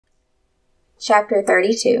Chapter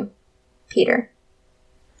 32. Peter.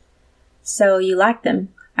 "So you like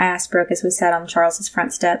them?" I asked Brooke as we sat on Charles's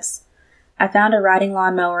front steps. I found a riding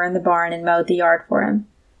lawnmower in the barn and mowed the yard for him.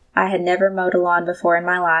 I had never mowed a lawn before in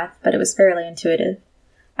my life, but it was fairly intuitive.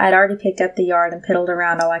 I had already picked up the yard and piddled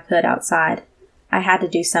around all I could outside. I had to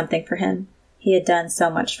do something for him. He had done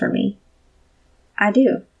so much for me. "I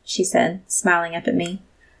do," she said, smiling up at me.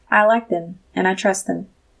 "I like them, and I trust them.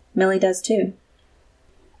 Millie does too."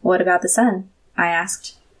 "What about the son?" I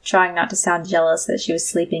asked, trying not to sound jealous that she was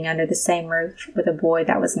sleeping under the same roof with a boy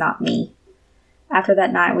that was not me. After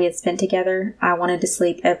that night we had spent together, I wanted to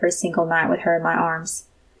sleep every single night with her in my arms.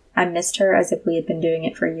 I missed her as if we had been doing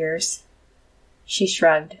it for years. She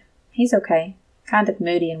shrugged. "He's okay. Kind of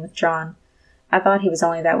moody and withdrawn. I thought he was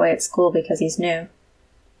only that way at school because he's new."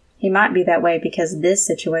 "He might be that way because this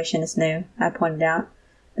situation is new," I pointed out.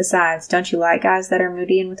 "Besides, don't you like guys that are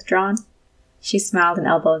moody and withdrawn?" She smiled and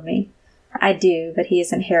elbowed me. "I do, but he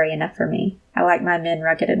isn't hairy enough for me. I like my men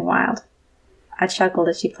rugged and wild." I chuckled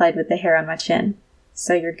as she played with the hair on my chin.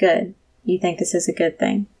 "So you're good. You think this is a good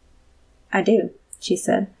thing?" "I do," she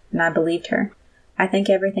said, and I believed her. "I think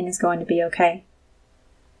everything is going to be okay."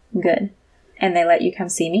 "Good. And they let you come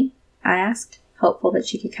see me?" I asked, hopeful that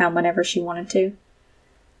she could come whenever she wanted to.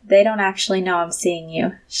 "They don't actually know I'm seeing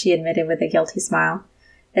you," she admitted with a guilty smile.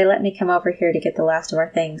 "They let me come over here to get the last of our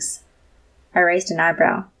things." I raised an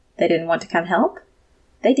eyebrow. "They didn't want to come help?"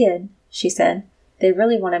 "They did," she said. "They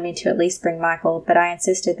really wanted me to at least bring Michael, but I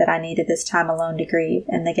insisted that I needed this time alone to grieve,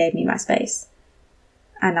 and they gave me my space."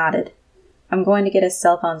 I nodded. "I'm going to get us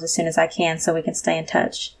cell phones as soon as I can so we can stay in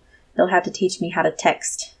touch. They'll have to teach me how to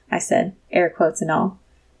text," I said, air quotes and all.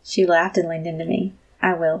 She laughed and leaned into me.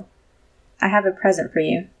 "I will." "I have a present for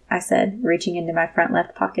you," I said, reaching into my front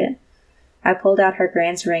left pocket. I pulled out her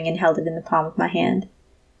Grand's ring and held it in the palm of my hand.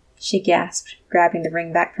 She gasped, grabbing the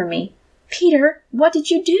ring back from me. "Peter, what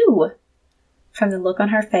did you do?" From the look on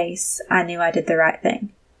her face, I knew I did the right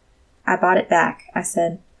thing. "I bought it back," I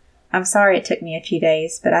said. "I'm sorry it took me a few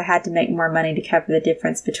days, but I had to make more money to cover the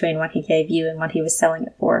difference between what he gave you and what he was selling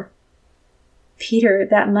it for." "Peter,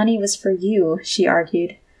 that money was for you," she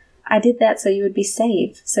argued. "I did that so you would be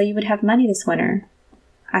safe, so you would have money this winter."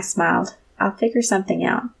 I smiled. "I'll figure something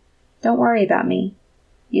out. Don't worry about me.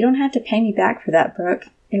 You don't have to pay me back for that, Brooke.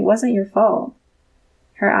 It wasn't your fault."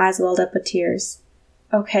 Her eyes welled up with tears.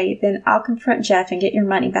 "Okay, then I'll confront Jeff and get your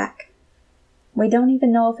money back." "We don't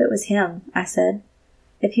even know if it was him," I said.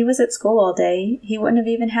 "If he was at school all day, he wouldn't have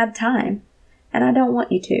even had time. And I don't want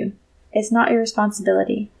you to. It's not your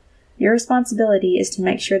responsibility. Your responsibility is to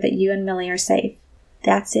make sure that you and Millie are safe.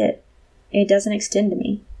 That's it. It doesn't extend to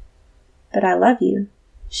me." "But I love you,"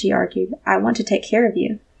 she argued. "I want to take care of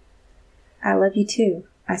you." "I love you too,"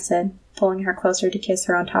 I said, pulling her closer to kiss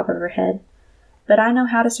her on top of her head. "But I know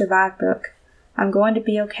how to survive, Brooke. I'm going to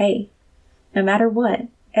be okay. No matter what,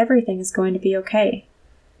 everything is going to be okay.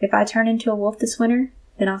 If I turn into a wolf this winter,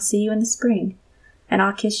 then I'll see you in the spring, and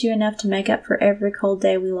I'll kiss you enough to make up for every cold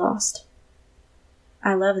day we lost."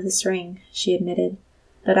 "I love this ring," she admitted,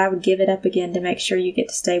 "but I would give it up again to make sure you get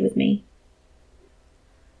to stay with me."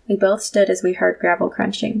 We both stood as we heard gravel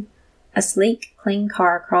crunching. A sleek, clean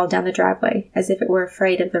car crawled down the driveway, as if it were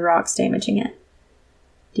afraid of the rocks damaging it.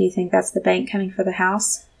 "Do you think that's the bank coming for the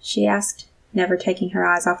house?" she asked, never taking her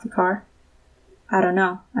eyes off the car. "I don't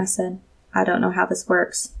know," I said. "I don't know how this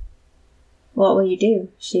works." "What will you do?"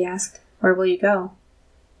 she asked. "Where will you go?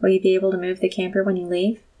 Will you be able to move the camper when you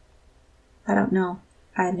leave?" "I don't know,"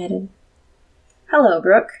 I admitted. "Hello,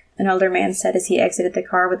 Brooke," an older man said as he exited the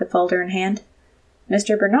car with a folder in hand.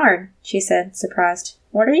 "Mr. Bernard," she said, surprised.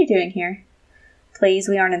 "What are you doing here?" "Please,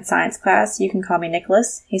 we aren't in science class. You can call me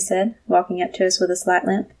Nicholas," he said, walking up to us with a slight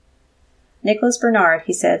limp. "Nicholas Bernard,"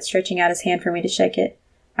 he said, stretching out his hand for me to shake it.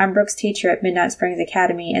 "I'm Brooke's teacher at Midnight Springs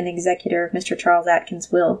Academy and the executor of Mr. Charles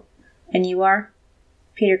Atkins' will. And you are?"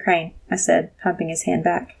 "Peter Crane," I said, pumping his hand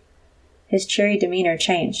back. His cheery demeanor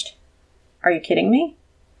changed. "Are you kidding me?"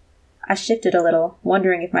 I shifted a little,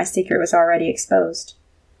 wondering if my secret was already exposed.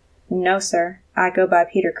 "No, sir. I go by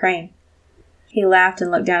Peter Crane." He laughed and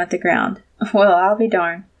looked down at the ground. "Well, I'll be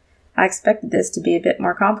darned. I expected this to be a bit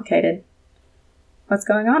more complicated." "What's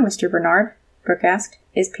going on, Mr. Bernard?" Brooke asked.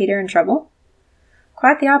 "Is Peter in trouble?"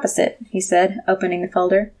 "Quite the opposite," he said, opening the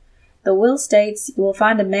folder. "The will states, you will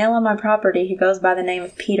find a male on my property who goes by the name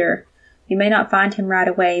of Peter. You may not find him right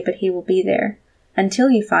away, but he will be there. Until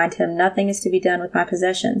you find him, nothing is to be done with my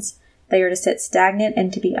possessions. They are to sit stagnant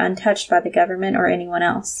and to be untouched by the government or anyone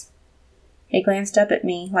else." He glanced up at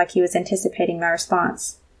me like he was anticipating my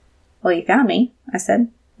response. "Well, you found me," I said.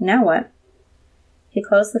 "Now what?" He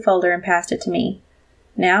closed the folder and passed it to me.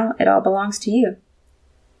 "Now it all belongs to you."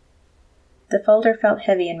 The folder felt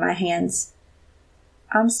heavy in my hands.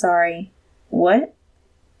 I'm sorry. What?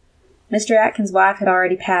 Mr. Atkins' wife had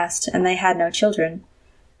already passed, and they had no children.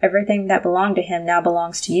 Everything that belonged to him now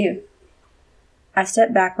belongs to you. I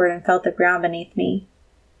stepped backward and felt the ground beneath me,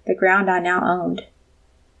 the ground I now owned.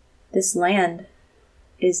 This land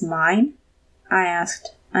is mine? I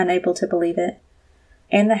asked, unable to believe it.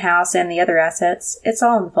 And the house and the other assets. It's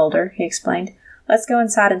all in the folder, he explained. Let's go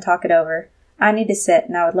inside and talk it over. I need to sit,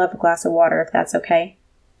 and I would love a glass of water if that's okay.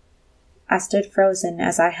 I stood frozen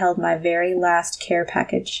as I held my very last care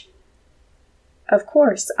package. Of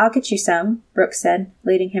course, I'll get you some, Brooke said,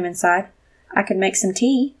 leading him inside. I could make some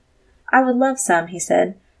tea. I would love some, he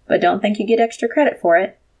said, but don't think you get extra credit for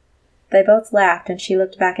it. They both laughed, and she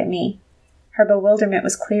looked back at me. Her bewilderment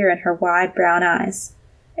was clear in her wide brown eyes.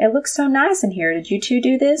 It looks so nice in here. Did you two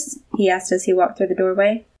do this? He asked as he walked through the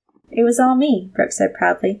doorway. It was all me, Brooke said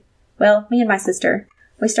proudly. Well, me and my sister.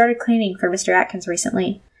 We started cleaning for Mr. Atkins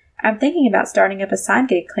recently. I'm thinking about starting up a side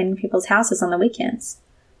gig cleaning people's houses on the weekends.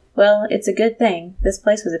 Well, it's a good thing. This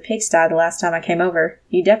place was a pigsty the last time I came over.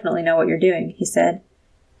 You definitely know what you're doing, he said.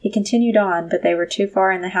 He continued on, but they were too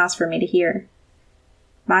far in the house for me to hear.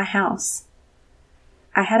 My house.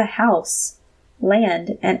 I had a house,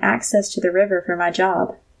 land, and access to the river for my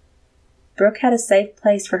job. Brooke had a safe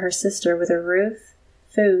place for her sister with a roof,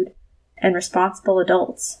 food, and responsible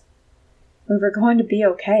adults. We were going to be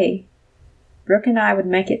okay. Brooke and I would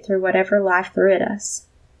make it through whatever life threw at us.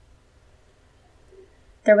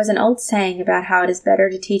 There was an old saying about how it is better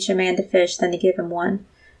to teach a man to fish than to give him one,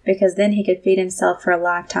 because then he could feed himself for a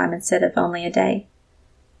lifetime instead of only a day.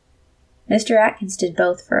 Mr. Atkins did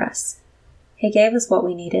both for us. He gave us what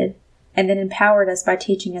we needed, and then empowered us by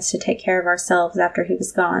teaching us to take care of ourselves after he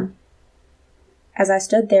was gone. As I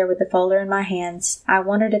stood there with the folder in my hands, I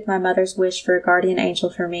wondered if my mother's wish for a guardian angel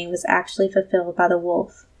for me was actually fulfilled by the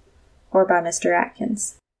wolf, or by Mr.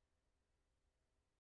 Atkins.